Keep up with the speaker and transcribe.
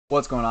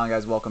What's going on,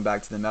 guys? Welcome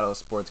back to the Metal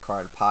Sports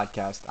Card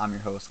Podcast. I'm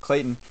your host,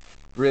 Clayton.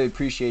 Really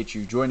appreciate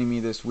you joining me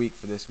this week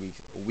for this week's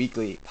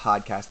weekly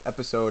podcast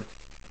episode.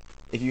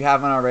 If you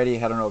haven't already,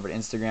 head on over to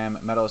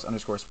Instagram,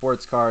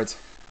 Metals_sportscards.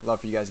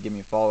 Love for you guys to give me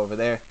a follow over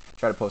there.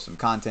 Try to post some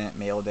content,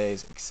 mail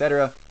days,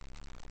 etc.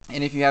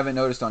 And if you haven't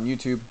noticed on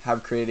YouTube,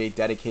 have created a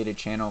dedicated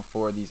channel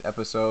for these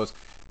episodes,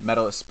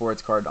 Metal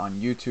Sports Card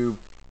on YouTube,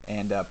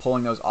 and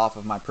pulling those off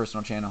of my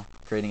personal channel,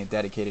 creating a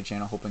dedicated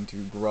channel, hoping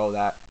to grow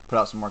that, put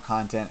out some more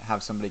content,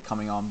 have somebody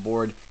coming on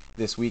board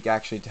this week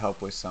actually to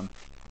help with some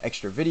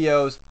extra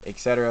videos,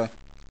 etc.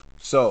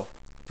 So,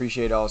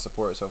 appreciate all the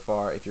support so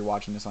far. If you're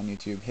watching this on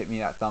YouTube, hit me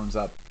that thumbs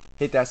up,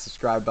 hit that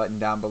subscribe button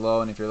down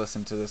below, and if you're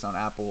listening to this on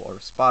Apple or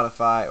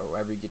Spotify or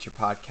wherever you get your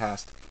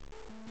podcast,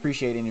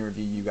 appreciate any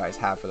review you guys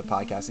have for the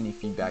podcast. Any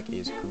feedback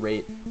is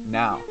great.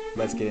 Now,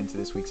 let's get into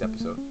this week's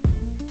episode.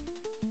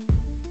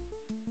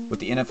 With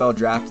the NFL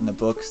draft in the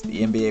books,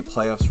 the NBA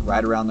playoffs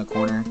right around the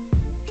corner,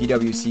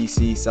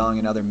 PWCC selling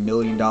another $1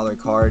 million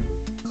card,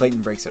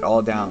 Clayton breaks it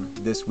all down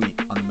this week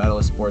on the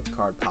Metal Sports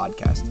Card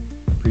Podcast.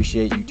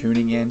 Appreciate you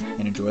tuning in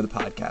and enjoy the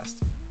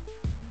podcast.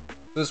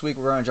 This week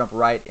we're going to jump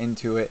right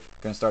into it.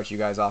 Going to start you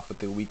guys off with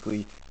the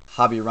weekly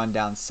hobby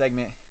rundown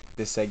segment.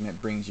 This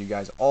segment brings you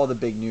guys all the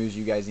big news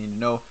you guys need to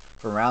know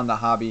from around the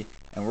hobby,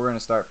 and we're going to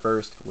start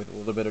first with a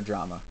little bit of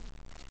drama.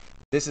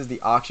 This is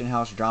the auction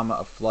house drama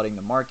of flooding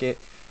the market.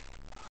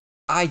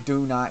 I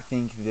do not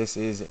think this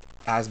is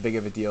as big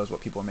of a deal as what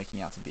people are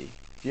making out to be.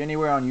 If you're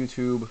anywhere on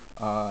YouTube,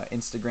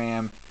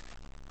 Instagram,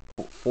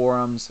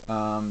 forums,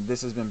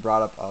 this has been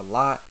brought up a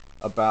lot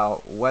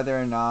about whether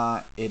or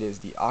not it is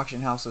the auction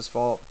house's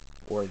fault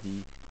or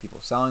the people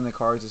selling the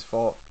cards'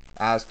 fault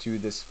as to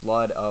this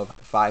flood of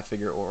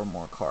 5-figure or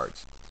more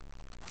cards.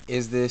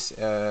 Is this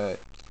a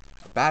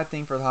bad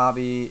thing for the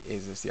hobby?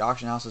 Is this the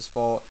auction house's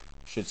fault?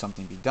 Should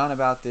something be done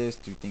about this?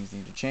 Do things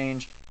need to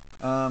change?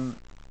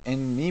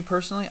 And me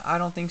personally, I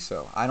don't think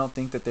so. I don't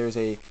think that there's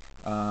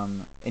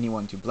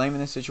anyone to blame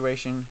in this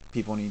situation.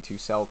 People need to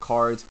sell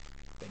cards.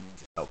 They need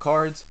to sell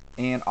cards,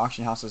 and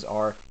auction houses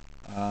are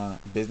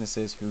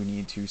businesses who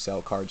need to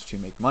sell cards to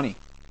make money.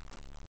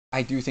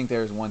 I do think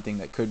there's one thing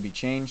that could be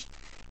changed,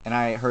 and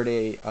I heard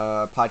a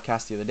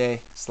podcast the other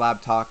day,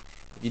 Slab Talk.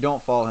 If you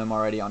don't follow him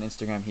already on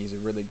Instagram, he's a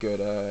really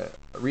good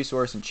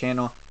resource and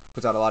channel.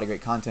 Puts out a lot of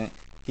great content.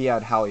 He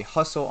had Howie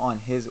Hustle on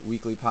his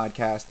weekly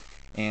podcast,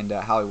 and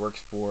how he works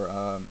for,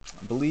 I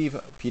believe,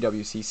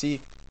 PWCC,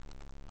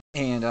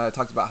 and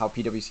talked about how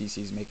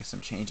PWCC is making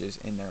some changes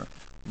in their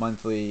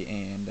monthly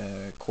and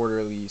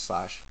quarterly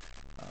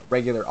 /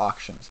 regular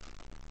auctions.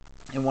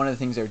 And one of the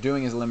things they're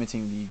doing is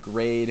limiting the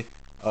grade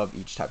of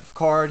each type of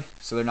card,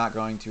 so they're not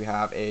going to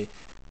have a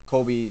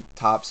Kobe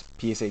Topps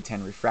PSA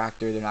 10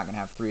 refractor. They're not going to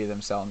have 3 of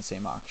them sell in the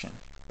same auction.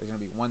 There's going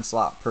to be 1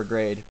 slot per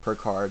grade, per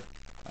card,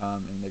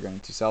 and they're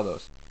going to sell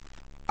those.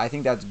 I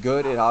think that's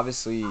good. It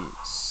obviously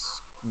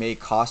may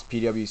cost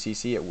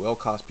PWCC. It will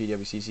cost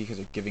PWCC because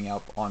they're giving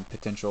up on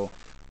potential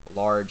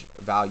large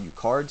value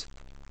cards.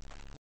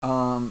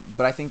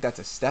 But I think that's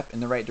a step in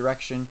the right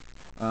direction.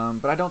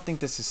 But I don't think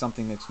this is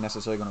something that's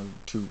necessarily going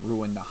to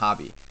ruin the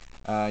hobby.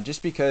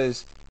 Just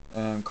because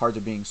cards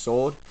are being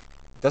sold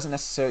doesn't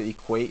necessarily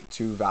equate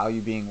to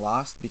value being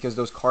lost, because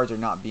those cards are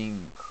not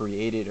being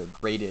created or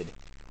graded,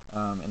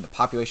 and the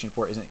population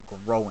for it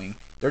isn't growing.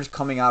 They're just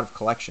coming out of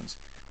collections.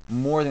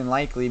 More than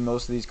likely,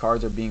 most of these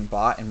cards are being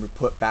bought and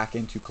put back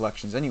into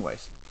collections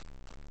anyways.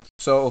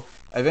 So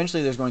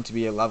eventually there's going to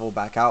be a level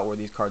back out where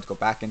these cards go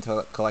back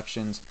into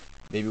collections.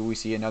 Maybe we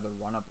see another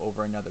run up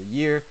over another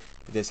year.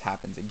 If this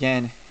happens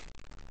again,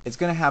 it's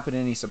going to happen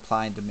in any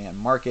supply and demand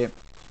market.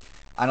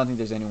 I don't think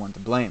there's anyone to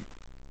blame.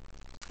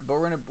 But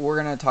we're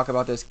gonna talk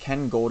about this.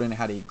 Ken Golden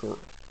had a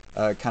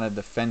kind of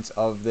defense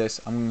of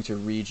this. I'm going to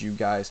read you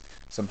guys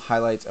some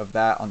highlights of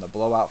that on the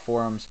Blowout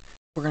forums.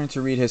 We're going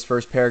to read his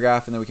first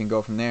paragraph, and then we can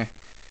go from there.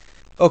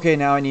 Okay,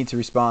 now I need to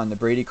respond. The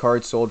Brady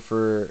card sold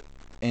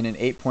in an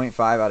 8.5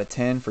 out of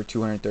 10 for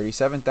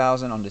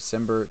 $237,000 on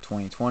December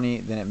 2020.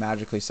 Then it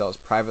magically sells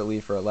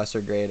privately for a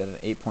lesser grade at an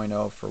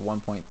 8.0 for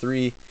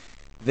 1.3.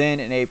 Then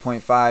an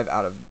 8.5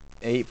 out of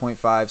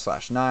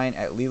 8.5/9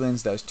 at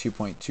Leland's does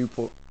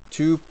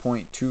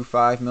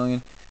 2.25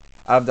 million.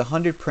 Out of the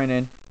 100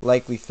 printed,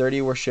 likely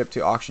 30 were shipped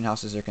to auction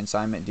houses or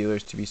consignment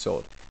dealers to be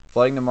sold,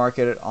 flooding the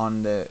market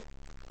on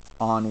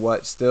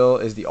what still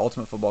is the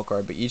ultimate football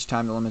card. But each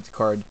time the limited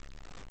card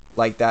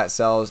like that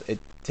sells, it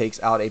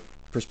takes out a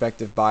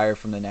prospective buyer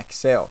from the next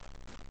sale.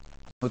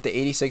 With the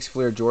 86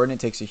 Fleer Jordan, it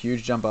takes a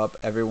huge jump up.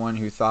 Everyone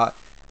who thought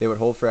they would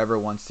hold forever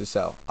wants to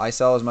sell. I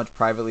sell as much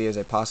privately as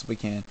I possibly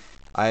can.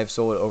 I have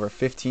sold over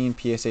 15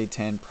 PSA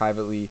 10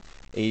 privately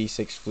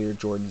 86 Fleer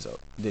Jordans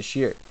this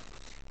year.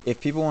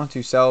 If people want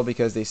to sell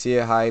because they see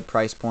a high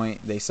price point,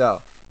 they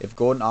sell. If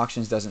Golden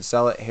Auctions doesn't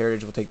sell it,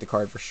 Heritage will take the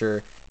card for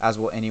sure, as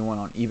will anyone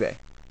on eBay.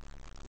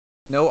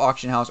 No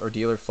auction house or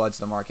dealer floods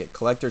the market.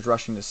 Collectors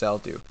rushing to sell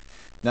do.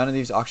 None of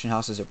these auction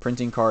houses are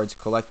printing cards.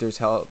 Collectors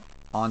held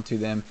onto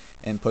them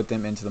and put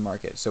them into the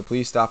market. So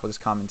please stop with this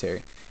commentary.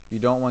 If you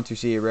don't want to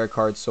see a rare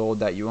card sold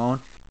that you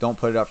own, don't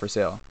put it up for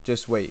sale.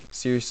 Just wait.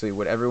 Seriously,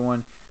 would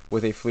everyone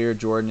with a Fleer,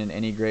 Jordan, and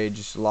any grade.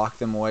 Just lock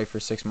them away for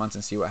 6 months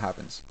and see what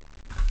happens.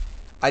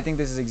 I think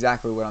this is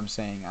exactly what I'm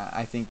saying.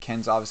 I think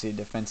Ken's obviously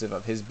defensive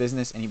of his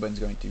business. Anybody's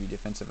going to be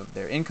defensive of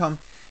their income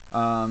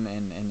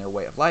and their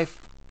way of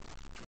life.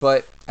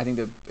 But I think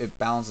that it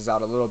balances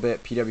out a little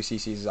bit.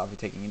 PWCC is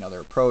obviously taking another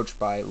approach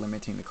by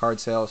limiting the card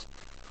sales.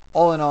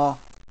 All in all,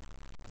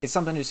 it's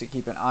something just to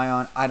keep an eye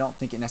on. I don't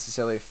think it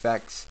necessarily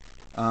affects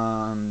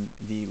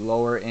the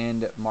lower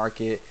end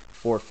market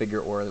for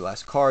figure or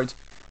less cards,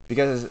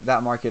 because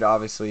that market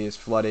obviously is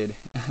flooded.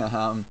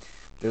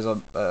 There's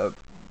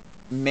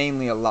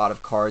mainly a lot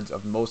of cards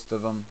of most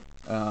of them.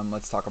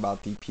 Let's talk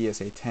about the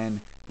PSA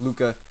 10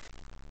 Luka.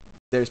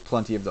 There's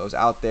plenty of those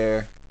out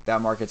there.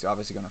 That market's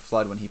obviously going to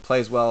flood when he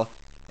plays well,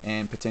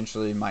 and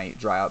potentially might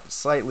dry out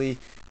slightly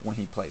when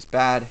he plays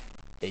bad,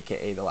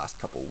 aka the last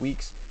couple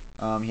weeks.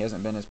 He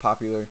hasn't been as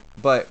popular,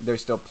 but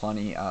there's still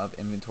plenty of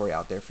inventory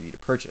out there for you to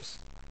purchase.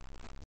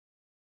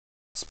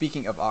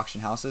 Speaking of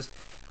auction houses,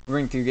 we're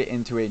going to get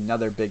into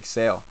another big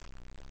sale.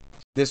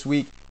 This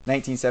week,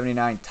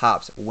 1979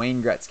 Topps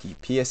Wayne Gretzky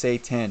PSA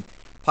 10,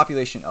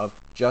 population of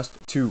just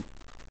 2,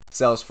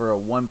 sells for a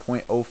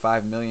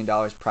 $1.05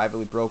 million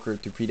privately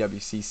brokered through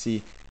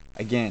PWCC.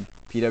 Again,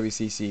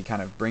 PWCC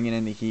kind of bringing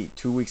in the heat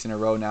 2 weeks in a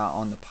row now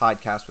on the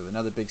podcast with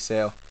another big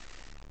sale.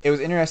 It was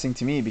interesting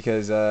to me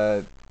because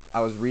I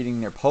was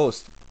reading their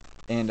post,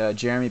 and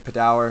Jeremy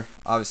Padower,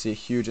 obviously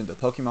huge into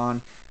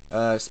Pokemon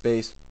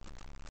space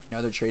and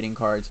other trading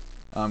cards,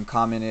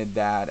 commented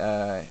that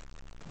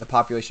the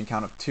population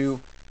count of 2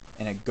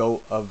 and a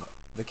GOAT of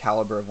the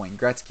caliber of Wayne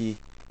Gretzky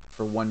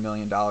for $1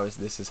 million.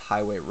 This is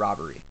highway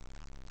robbery.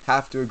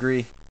 Have to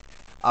agree.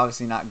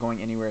 Obviously not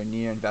going anywhere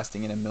near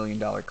investing in $1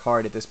 million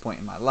card at this point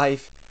in my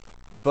life,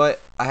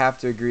 but I have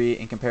to agree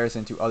in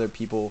comparison to other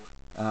people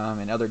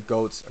and other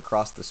GOATs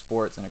across the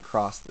sports and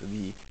across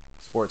the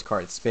sports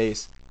card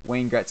space.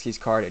 Wayne Gretzky's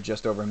card at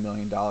just over $1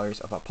 million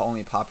of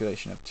only a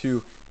population of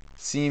 2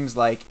 seems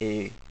like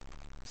a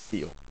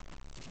steal.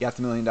 If you got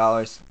the $1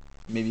 million,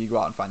 maybe you go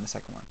out and find the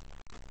second one.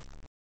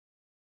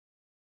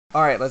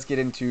 Alright, let's get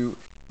into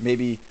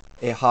maybe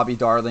a hobby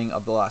darling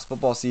of the last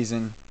football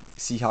season.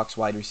 Seahawks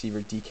wide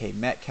receiver DK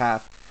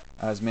Metcalf.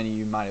 As many of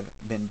you might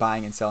have been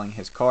buying and selling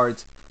his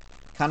cards.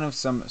 Kind of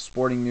some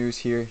sporting news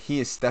here. He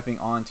is stepping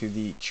onto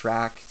the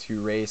track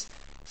to race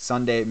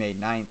Sunday, May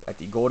 9th at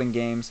the Golden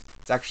Games.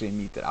 It's actually a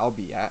meet that I'll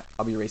be at.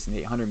 I'll be racing the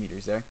 800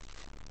 meters there.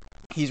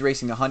 He's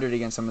racing the 100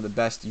 against some of the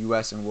best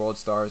U.S. and world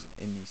stars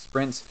in the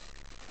sprints.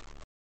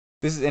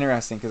 This is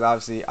interesting because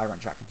obviously I run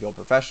track and field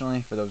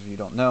professionally. For those of you who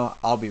don't know,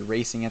 I'll be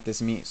racing at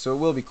this meet, so it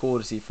will be cool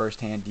to see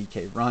firsthand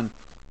DK run.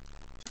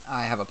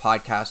 I have a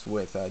podcast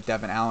with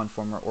Devin Allen,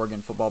 former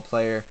Oregon football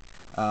player,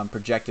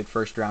 projected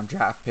first-round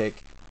draft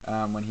pick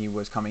when he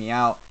was coming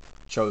out.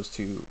 Chose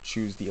to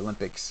choose the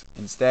Olympics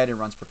instead and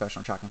runs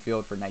professional track and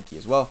field for Nike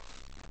as well.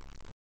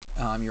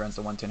 He runs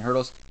the 110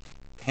 hurdles.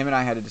 Him and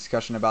I had a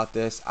discussion about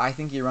this. I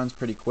think he runs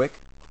pretty quick.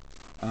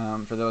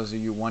 For those of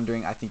you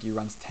wondering, I think he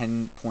runs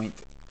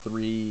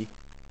 10.3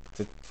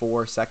 to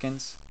 4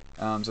 seconds.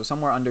 So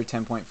somewhere under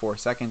 10.4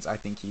 seconds, I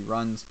think he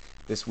runs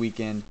this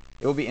weekend.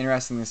 It will be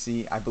interesting to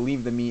see. I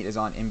believe the meet is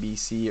on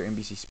NBC or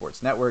NBC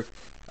Sports Network.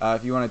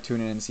 If you want to tune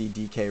in and see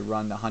DK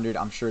run the 100,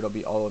 I'm sure it'll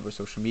be all over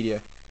social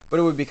media. But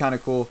it would be kind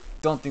of cool.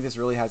 Don't think this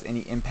really has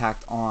any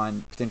impact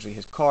on potentially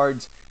his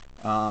cards.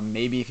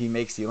 Maybe if he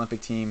makes the Olympic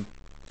team.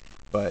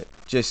 But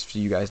just so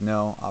you guys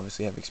know,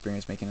 obviously have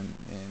experience making an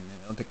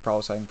Olympic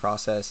prototyping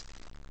process.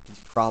 He's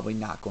probably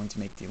not going to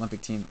make the Olympic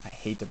team. I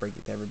hate to break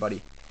it to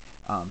everybody.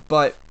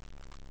 But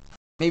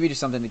maybe just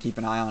something to keep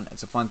an eye on.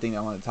 It's a fun thing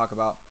I wanted to talk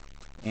about.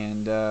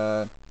 And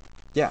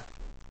yeah.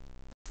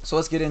 So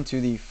let's get into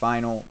the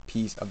final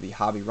piece of the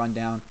hobby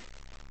rundown.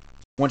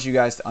 I want you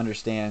guys to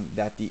understand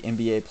that the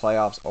NBA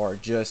playoffs are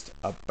just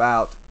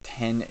about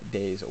 10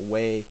 days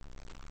away,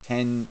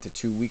 10 to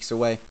 2 weeks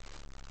away.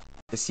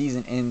 The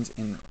season ends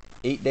in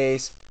 8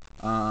 days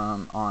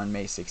on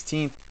May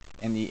 16th,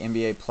 and the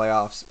NBA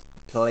playoffs,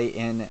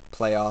 play-in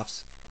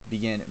playoffs,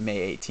 begin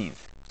May 18th.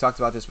 We talked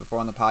about this before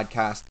on the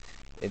podcast.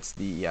 It's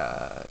the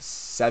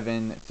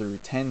 7 through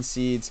 10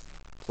 seeds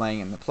playing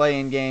in the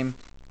play-in game.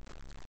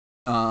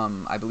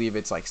 I believe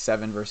it's like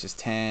 7 versus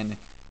 10,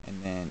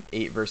 and then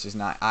 8 versus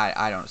 9.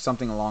 I don't know,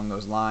 something along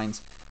those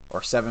lines.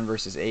 Or 7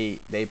 versus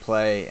 8, they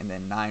play, and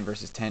then 9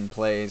 versus 10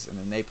 plays, and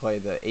then they play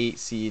the 8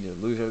 seed, the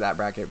loser of that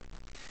bracket.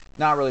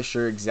 Not really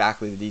sure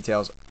exactly the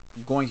details.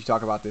 I'm going to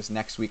talk about this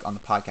next week on the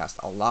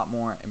podcast a lot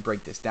more and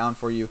break this down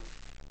for you.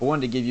 But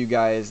wanted to give you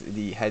guys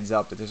the heads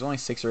up that there's only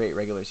 6 or 8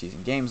 regular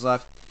season games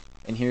left.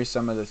 And here's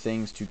some of the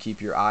things to keep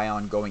your eye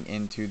on going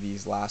into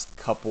these last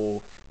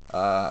couple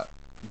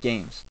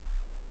games.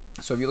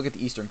 So if you look at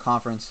the Eastern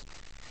Conference,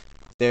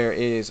 there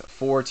is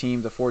 4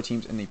 teams. The 4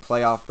 teams in the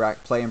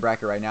play-in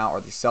bracket right now are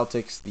the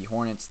Celtics, the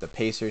Hornets, the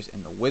Pacers,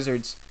 and the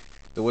Wizards.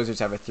 The Wizards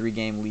have a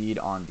 3-game lead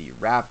on the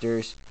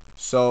Raptors.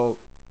 So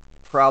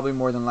probably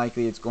more than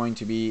likely it's going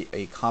to be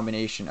a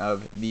combination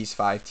of these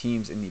 5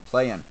 teams in the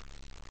play-in.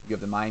 You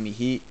have the Miami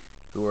Heat,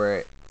 who are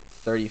at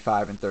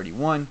 35 and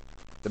 31.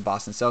 The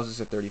Boston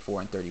Celtics at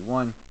 34 and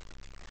 31.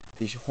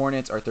 The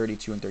Hornets are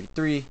 32 and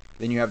 33.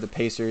 Then you have the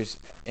Pacers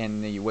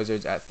and the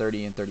Wizards at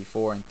 30 and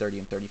 34 and 30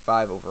 and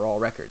 35 overall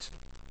records.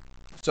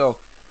 So,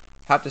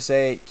 have to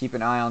say, keep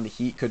an eye on the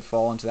Heat could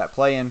fall into that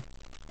play-in,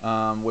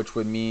 which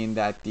would mean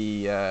that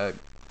the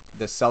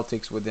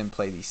Celtics would then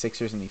play the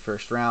Sixers in the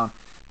first round.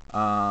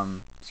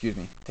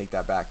 Take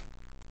that back.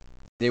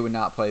 They would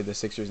not play the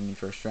Sixers in the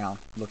first round,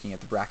 looking at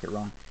the bracket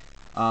wrong.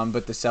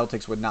 But the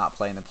Celtics would not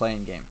play in the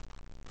play-in game.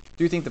 I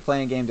do think the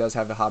play-in game does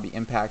have a hobby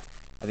impact.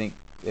 I think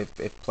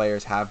if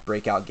players have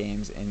breakout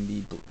games in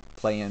the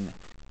play-in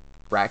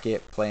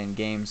bracket, play-in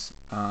games,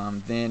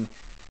 then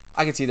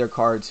I could see their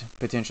cards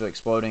potentially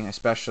exploding,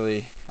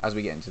 especially as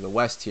we get into the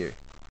West here.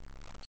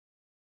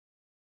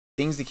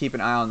 Things to keep an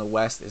eye on in the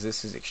West is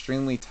this is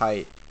extremely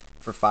tight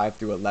for 5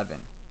 through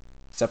 11,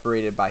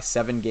 separated by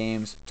 7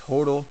 games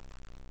total.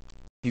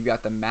 You've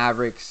got the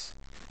Mavericks,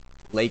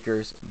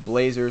 Lakers,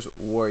 Blazers,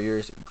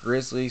 Warriors,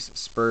 Grizzlies,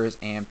 Spurs,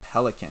 and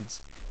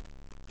Pelicans.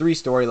 3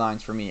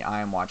 storylines for me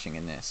I am watching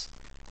in this.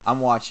 I'm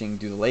watching,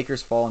 do the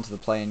Lakers fall into the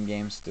play-in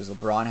games? Does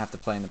LeBron have to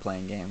play in the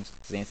play-in games?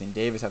 Does Anthony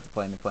Davis have to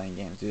play in the play-in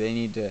games? Do they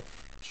need to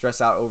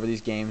stress out over these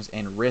games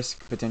and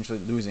risk potentially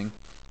losing?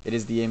 It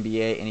is the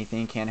NBA.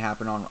 Anything can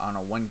happen on a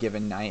one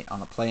given night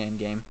on a play-in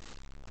game.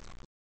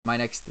 My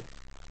next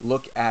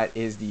look at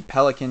is the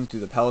Pelicans. Do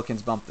the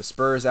Pelicans bump the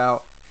Spurs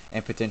out?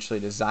 And potentially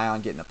does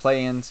Zion get in the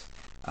play-ins?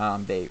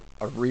 They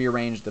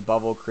rearranged the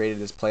bubble, created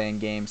this play-in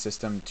game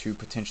system to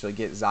potentially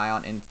get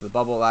Zion into the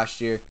bubble last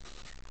year.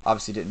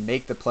 Obviously didn't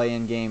make the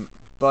play-in game,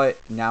 but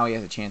now he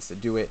has a chance to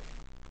do it.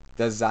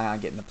 Does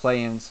Zion get in the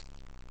play-ins?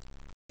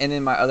 And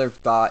then my other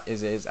thought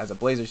is as a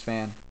Blazers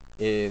fan,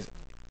 does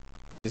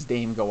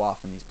Dame go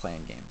off in these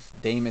play-in games?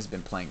 Dame has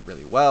been playing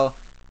really well,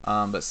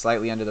 but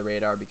slightly under the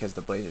radar because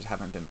the Blazers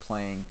haven't been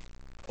playing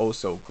oh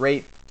so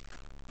great.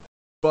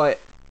 But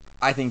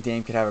I think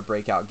Dame could have a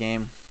breakout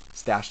game.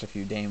 Stashed a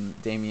few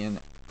Damian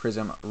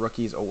Prism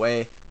rookies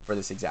away for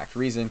this exact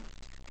reason.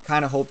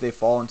 Kind of hope they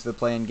fall into the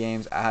play-in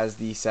games as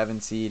the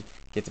 7 seed,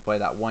 get to play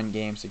that one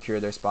game,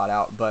 secure their spot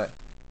out, but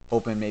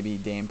hoping maybe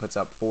Dame puts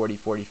up 40,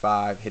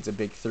 45, hits a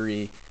big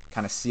 3,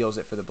 kind of seals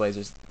it for the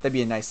Blazers. That'd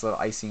be a nice little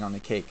icing on the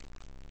cake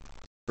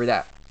for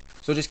that.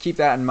 So just keep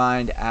that in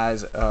mind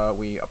as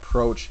we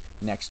approach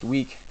next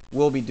week.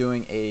 We'll be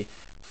doing a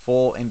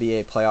full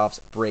NBA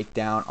playoffs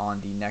breakdown on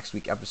the next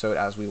week episode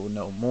as we will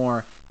know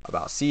more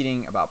about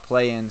seeding, about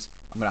play-ins.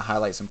 I'm going to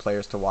highlight some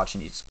players to watch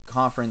in each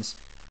conference.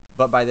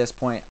 But by this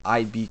point,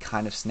 I'd be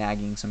kind of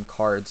snagging some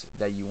cards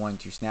that you want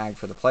to snag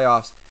for the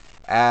playoffs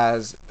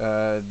as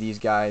these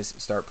guys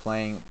start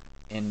playing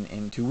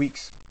in 2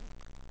 weeks.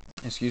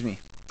 2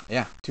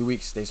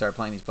 weeks they start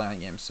playing these play-in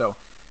games. So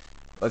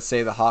let's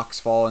say the Hawks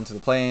fall into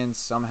the play-ins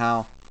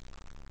somehow.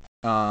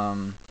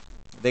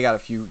 They got a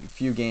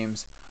few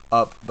games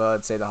up, but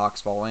let's say the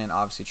Hawks fall in.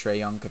 Obviously, Trae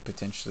Young could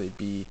potentially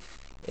be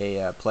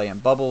a play-in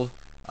bubble.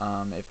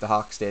 If the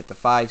Hawks stay at the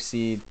 5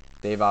 seed,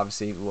 they've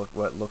obviously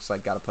what looks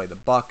like got to play the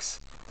Bucks.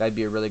 That'd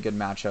be a really good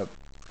matchup.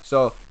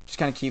 So just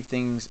kind of keep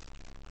things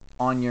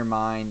on your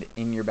mind,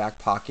 in your back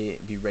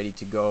pocket, be ready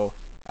to go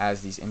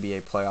as these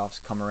NBA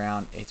playoffs come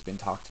around. It's been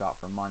talked about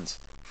for months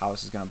how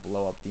this is going to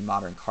blow up the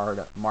modern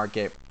card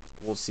market.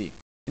 We'll see.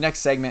 The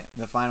next segment,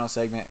 the final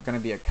segment, going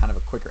to be a kind of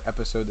a quicker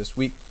episode this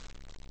week.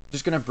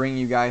 Just going to bring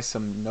you guys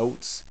some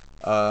notes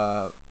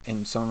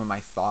and some of my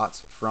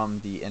thoughts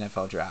from the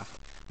NFL draft.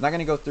 I'm not going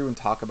to go through and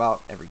talk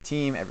about every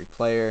team, every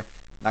player.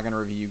 I'm not going to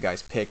review you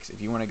guys' picks. If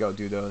you want to go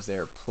do those,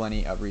 there are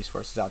plenty of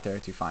resources out there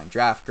to find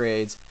draft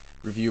grades,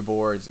 review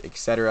boards,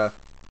 etc.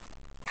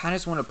 Kind of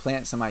just want to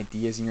plant some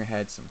ideas in your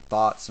head, some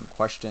thoughts, some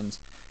questions,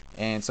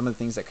 and some of the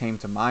things that came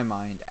to my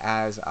mind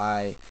as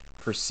I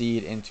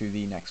proceed into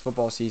the next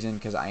football season,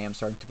 because I am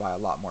starting to buy a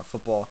lot more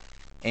football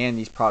and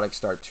these products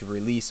start to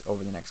release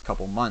over the next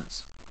couple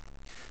months.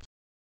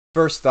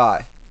 First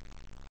thought,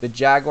 the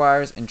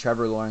Jaguars and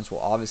Trevor Lawrence will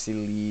obviously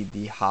lead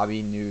the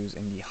hobby news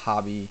and the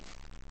hobby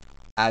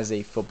as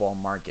a football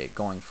market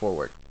going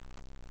forward.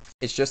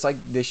 It's just like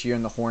this year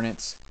in the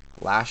Hornets,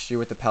 last year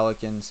with the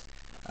Pelicans,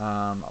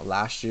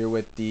 last year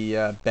with the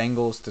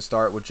Bengals to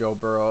start with Joe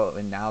Burrow,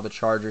 and now the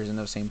Chargers and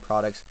those same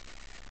products.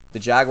 The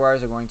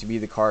Jaguars are going to be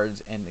the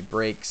cards and the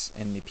breaks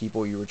and the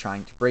people you were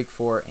trying to break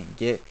for and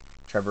get.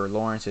 Trevor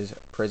Lawrence's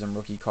Prism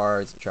rookie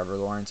cards, Trevor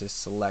Lawrence's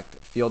select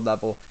field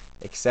level,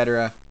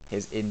 etc.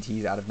 His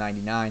NTs out of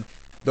 99.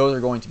 Those are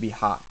going to be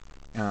hot.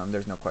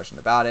 There's no question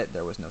about it.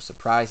 There was no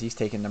surprise he's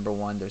taken number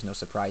 1. There's no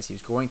surprise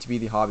he's going to be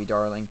the hobby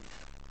darling.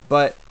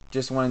 But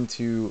just wanted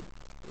to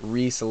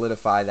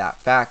re-solidify that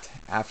fact.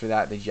 After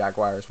that, the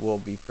Jaguars will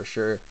be for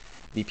sure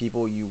the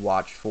people you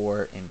watch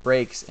for in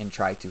breaks and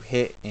try to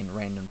hit in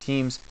random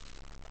teams.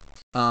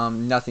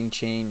 Nothing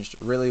changed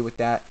really with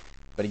that.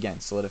 But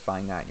again,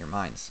 solidifying that in your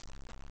minds.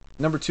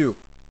 Number 2.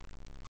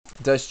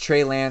 Does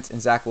Trey Lance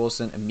and Zach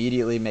Wilson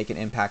immediately make an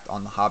impact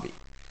on the hobby?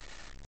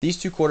 These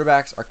two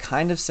quarterbacks are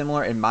kind of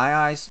similar in my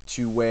eyes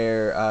to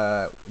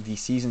where the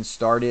season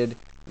started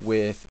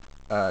with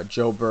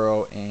Joe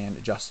Burrow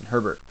and Justin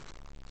Herbert.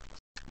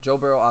 Joe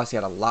Burrow obviously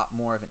had a lot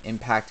more of an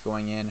impact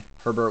going in.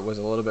 Herbert was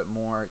a little bit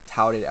more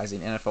touted as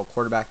an NFL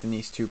quarterback than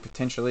these two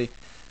potentially,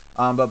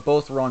 but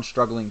both were on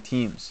struggling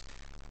teams.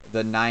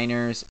 The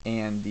Niners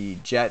and the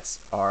Jets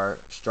are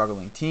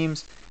struggling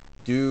teams.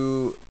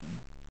 Do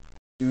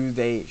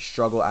they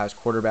struggle as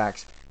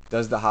quarterbacks?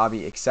 Does the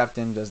hobby accept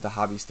them? Does the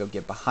hobby still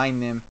get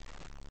behind them?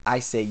 I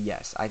say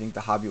yes. I think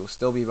the hobby will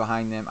still be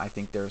behind them. I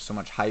think there's so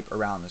much hype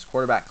around this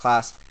quarterback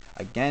class,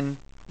 again,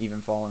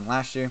 even following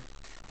last year,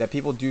 that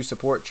people do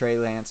support Trey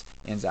Lance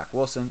and Zach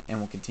Wilson and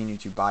will continue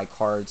to buy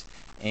cards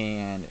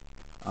and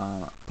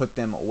put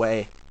them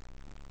away,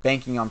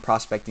 banking on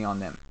prospecting on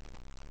them.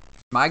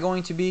 Am I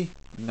going to be?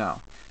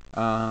 No.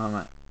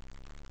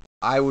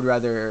 I would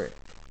rather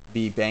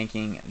be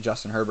banking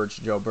Justin Herbert's,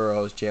 Joe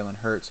Burrow's, Jalen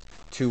Hurts,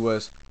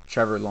 Tua's,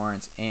 Trevor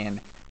Lawrence,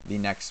 and the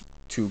next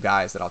two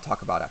guys that I'll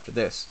talk about after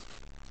this.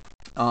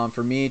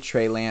 For me,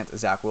 Trey Lance,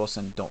 Zach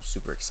Wilson don't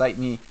super excite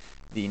me.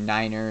 The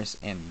Niners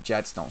and the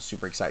Jets don't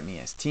super excite me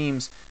as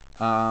teams.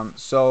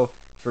 So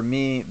for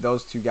me,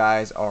 those two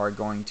guys are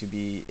going to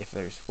be, if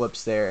there's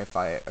flips there, if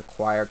I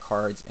acquire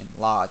cards in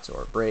lots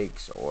or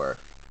breaks or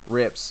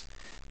rips,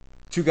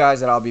 two guys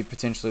that I'll be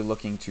potentially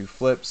looking to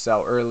flip,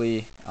 sell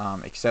early,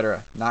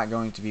 etc. Not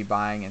going to be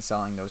buying and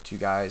selling those two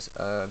guys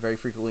very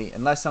frequently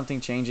unless something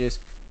changes.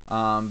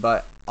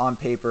 But on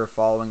paper,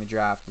 following the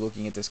draft,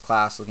 looking at this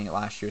class, looking at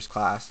last year's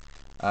class,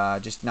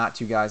 just not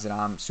two guys that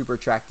I'm super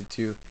attracted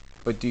to.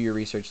 But do your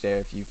research there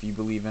if you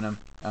believe in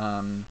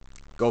them.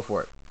 Go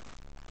for it.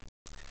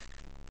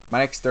 My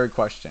next third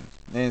question.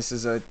 This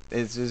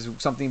is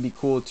something to be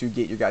cool to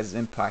get your guys'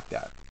 impact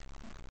at.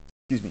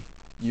 Excuse me.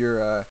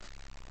 Your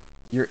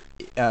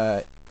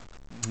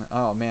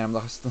oh man, I'm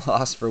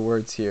lost for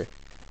words here.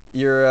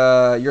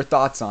 Your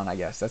thoughts on, I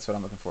guess that's what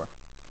I'm looking for.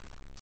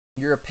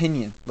 Your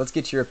opinion. Let's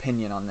get your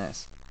opinion on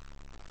this.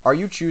 Are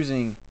you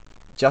choosing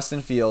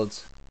Justin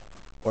Fields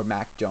or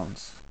Mac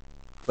Jones?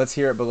 Let's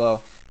hear it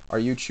below. Are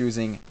you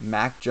choosing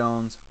Mac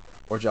Jones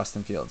or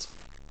Justin Fields?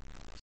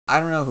 I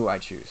don't know who I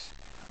choose.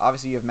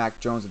 Obviously, you have Mac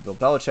Jones with Bill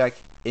Belichick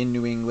in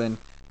New England.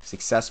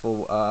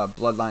 Successful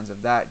bloodlines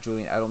of that.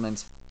 Julian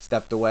Edelman's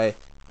stepped away.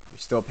 You're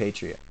still a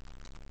Patriot.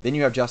 Then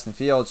you have Justin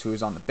Fields, who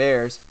is on the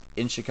Bears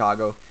in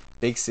Chicago,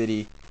 big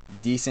city,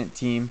 decent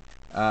team,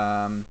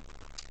 and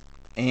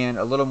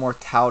a little more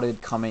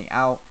touted coming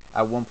out.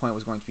 At one point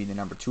was going to be the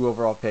number 2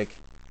 overall pick.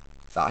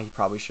 Thought he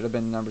probably should have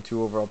been the number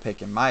 2 overall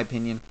pick in my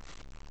opinion.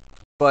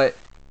 But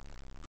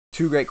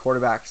two great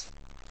quarterbacks.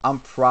 I'm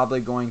probably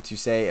going to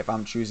say if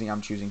I'm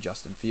choosing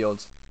Justin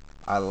Fields.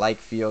 I like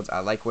Fields. I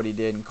like what he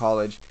did in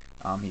college.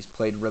 He's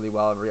played really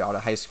well out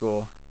of high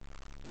school.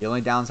 The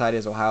only downside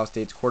is Ohio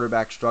State's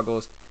quarterback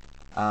struggles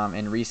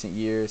in recent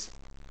years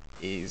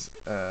is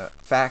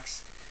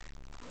facts.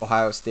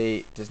 Ohio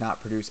State does not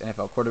produce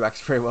NFL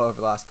quarterbacks very well over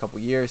the last couple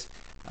years,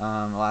 the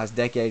last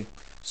decade.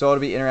 So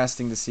it'll be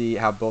interesting to see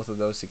how both of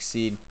those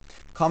succeed.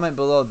 Comment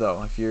below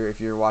though if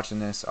you're watching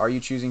this. Are you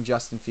choosing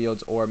Justin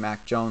Fields or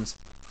Mac Jones?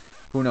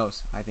 Who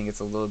knows? I think it's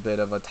a little bit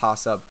of a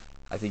toss-up.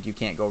 I think you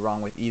can't go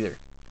wrong with either.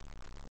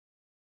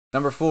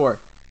 Number 4,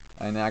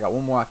 and then I got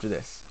one more after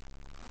this.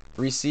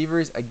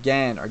 Receivers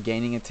again are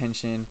gaining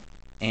attention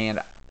and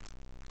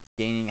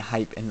gaining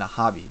hype in the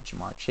hobby.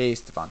 Ja'Marr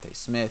Chase, Devontae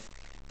Smith,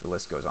 the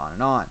list goes on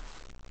and on.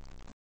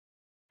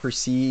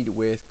 Proceed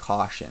with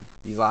caution.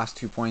 These last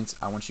 2 points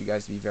I want you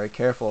guys to be very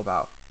careful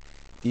about.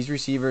 These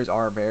receivers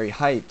are very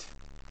hyped.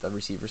 The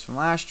receivers from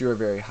last year are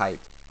very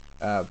hyped.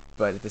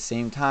 But at the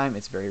same time,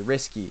 it's very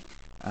risky.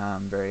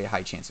 Very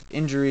high chance of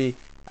injury,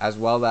 as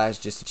well as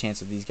just a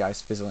chance of these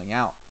guys fizzling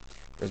out.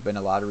 There's been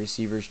a lot of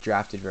receivers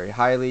drafted very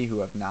highly who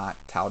have not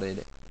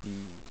touted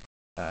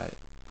the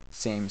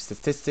same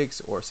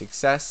statistics or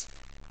success.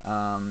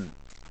 And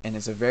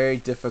it's a very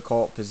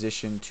difficult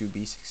position to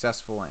be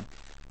successful in.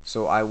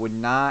 So I would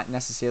not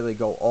necessarily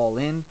go all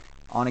in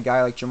on a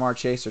guy like Ja'Marr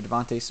Chase or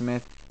Devontae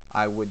Smith.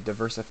 I would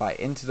diversify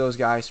into those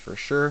guys for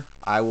sure.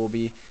 I will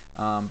be.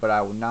 But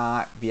I will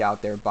not be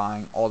out there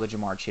buying all the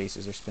Ja'Marr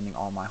Chases or spending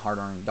all my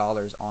hard-earned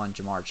dollars on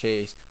Ja'Marr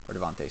Chase or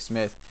Devontae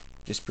Smith.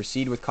 Just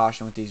proceed with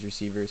caution with these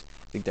receivers.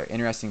 I think they're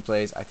interesting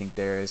plays. I think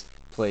there is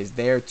plays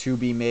there to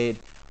be made,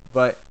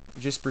 but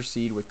just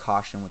proceed with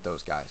caution with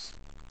those guys.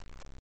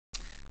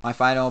 My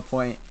final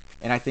point,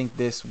 and I think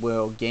this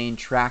will gain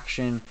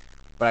traction,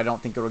 but I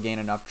don't think it will gain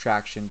enough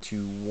traction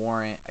to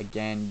warrant,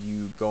 again,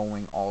 you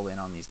going all in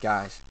on these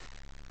guys.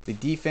 The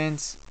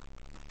defense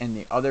and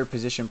the other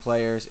position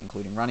players,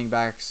 including running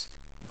backs,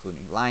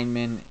 including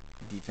linemen,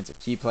 defensive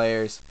key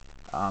players,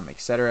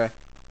 etc.,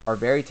 are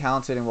very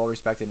talented and well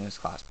respected in this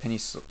class. Penny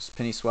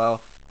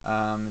Sewell,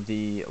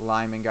 the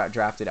lineman, got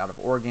drafted out of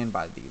Oregon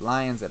by the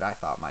Lions that I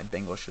thought my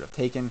Bengals should have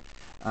taken.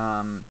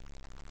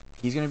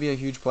 He's going to be a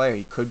huge player.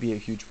 He could be a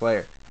huge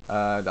player.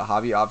 The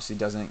hobby obviously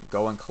doesn't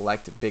go and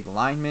collect big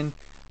linemen,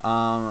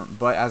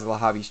 but as the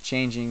hobby's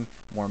changing,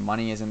 more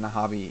money is in the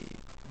hobby.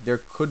 There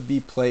could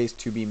be plays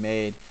to be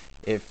made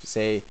if,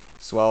 say,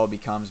 Sewell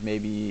becomes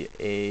maybe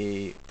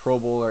a Pro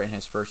Bowler in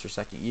his first or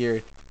second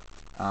year.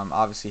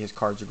 Obviously, his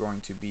cards are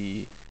going to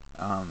be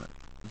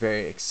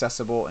very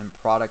accessible in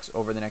products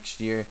over the next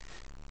year.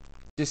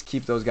 just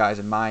keep those guys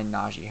in mind.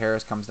 Najee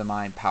Harris comes to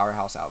mind.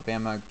 Powerhouse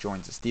Alabama,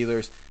 joins the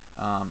Steelers.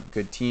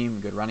 Good team,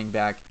 good running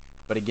back.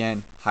 But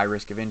again, high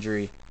risk of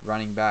injury.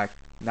 Running back,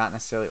 not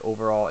necessarily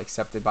overall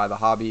accepted by the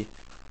hobby.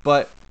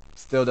 But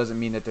still doesn't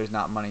mean that there's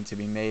not money to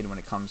be made when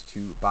it comes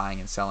to buying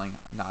and selling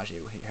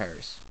Najee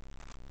Harris.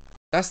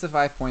 That's the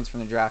 5 points from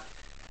the draft.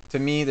 To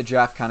me, the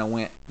draft kind of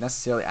went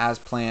necessarily as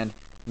planned.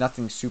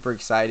 Nothing super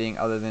exciting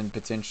other than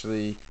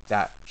potentially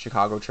that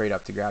Chicago trade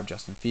up to grab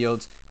Justin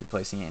Fields,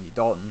 replacing Andy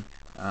Dalton.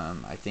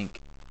 I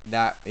think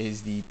that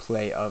is the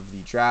play of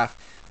the draft.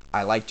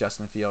 I like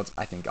Justin Fields.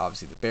 I think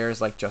obviously the Bears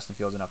like Justin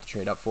Fields enough to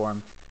trade up for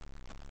him.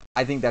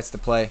 I think that's the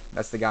play.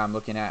 That's the guy I'm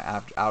looking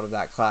at out of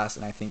that class,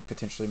 and I think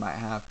potentially might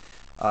have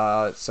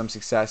some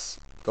success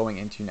going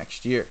into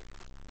next year.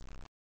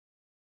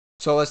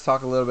 So let's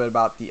talk a little bit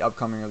about the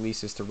upcoming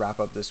releases to wrap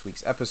up this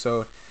week's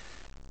episode.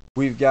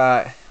 We've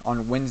got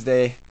on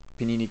Wednesday,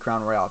 Panini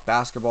Crown Royale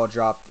Basketball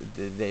dropped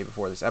the day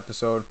before this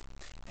episode.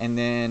 And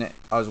then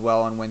as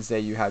well on Wednesday,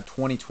 you had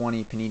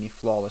 2020 Panini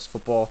Flawless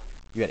Football.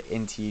 You had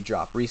NT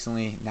drop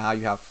recently. Now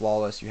you have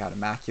Flawless. You had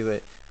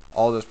Immaculate.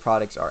 All those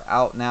products are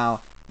out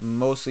now.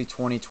 Mostly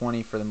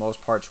 2020 for the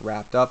most part's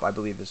wrapped up. I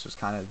believe this was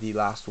kind of the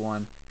last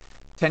one.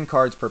 10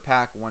 cards per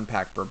pack, 1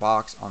 pack per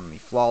box on the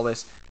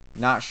Flawless.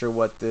 Not sure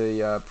what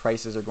the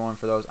prices are going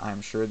for those.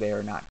 I'm sure they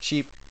are not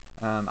cheap.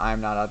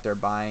 I'm not out there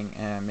buying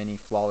many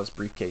Flawless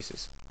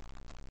briefcases.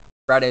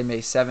 Friday, May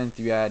 7th,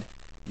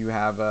 you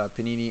have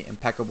Panini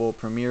Impeccable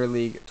Premier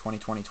League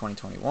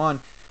 2020-2021.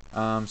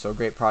 So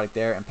great product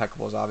there.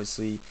 Impeccable is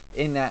obviously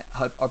in that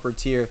upper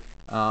tier,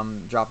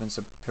 dropping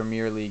some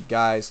Premier League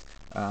guys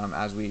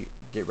as we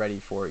get ready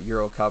for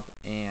Euro Cup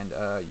and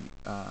the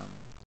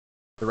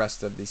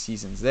rest of the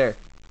seasons there.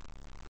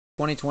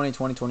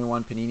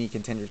 2020-2021 Panini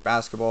Contenders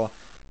Basketball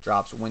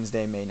drops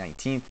Wednesday, May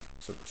 19th.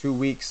 So 2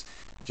 weeks,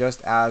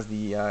 just as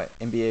the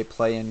NBA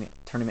play-in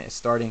tournament is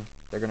starting,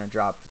 they're going to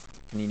drop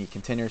Panini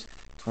Contenders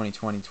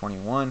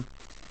 2020-21.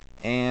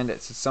 And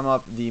to sum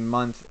up the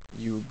month,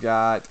 you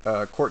got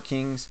Court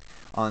Kings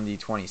on the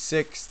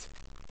 26th.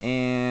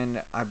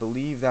 And I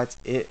believe that's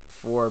it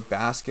for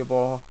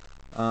basketball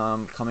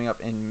coming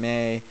up in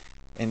May.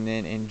 And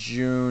then in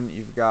June,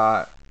 you've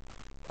got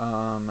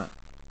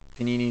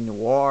Panini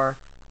Noir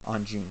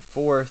on June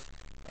 4th.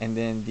 And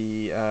then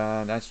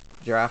that's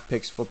Draft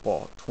Picks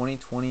Football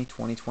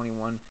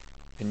 2020-2021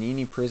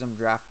 Panini Prism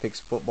Draft Picks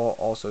Football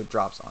also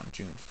drops on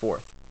June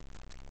 4th.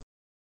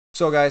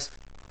 So guys,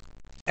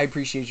 I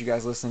appreciate you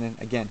guys listening.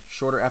 Again,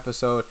 shorter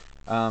episode.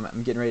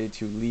 I'm getting ready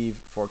to leave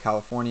for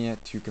California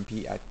to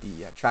compete at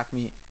the track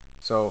meet.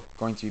 So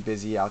going to be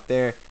busy out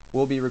there.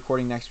 We'll be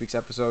recording next week's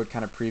episode,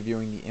 kind of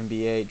previewing the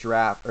NBA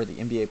draft or the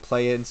NBA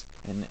play-ins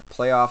and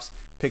playoffs,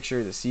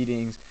 picture the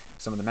seedings,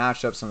 some of the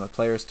matchups, some of the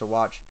players to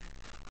watch.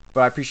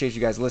 But I appreciate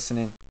you guys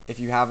listening. If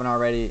you haven't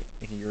already,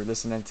 if you're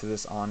listening to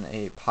this on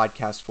a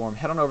podcast form,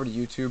 head on over to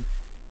YouTube,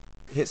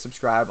 hit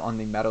subscribe on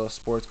the Medalist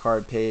Sports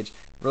Card page.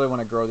 Really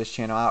want to grow this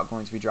channel out.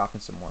 Going to be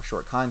dropping some more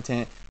short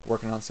content,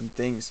 working on some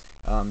things,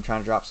 trying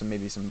to drop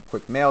maybe some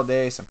quick mail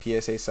day, some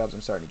PSA subs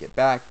I'm starting to get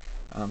back,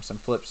 some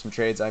flips, some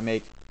trades I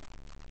make,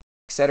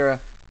 etc.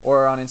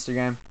 Or on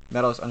Instagram,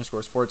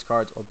 Medalist_sports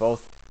cards, or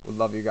both. Would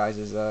love you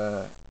guys'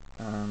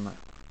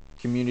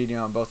 community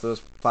on both of those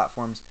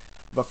platforms.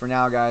 But for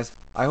now, guys,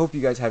 I hope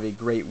you guys have a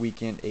great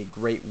weekend, a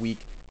great week.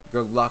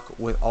 Good luck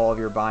with all of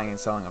your buying and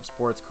selling of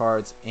sports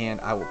cards,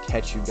 and I will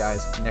catch you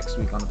guys next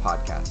week on the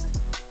podcast.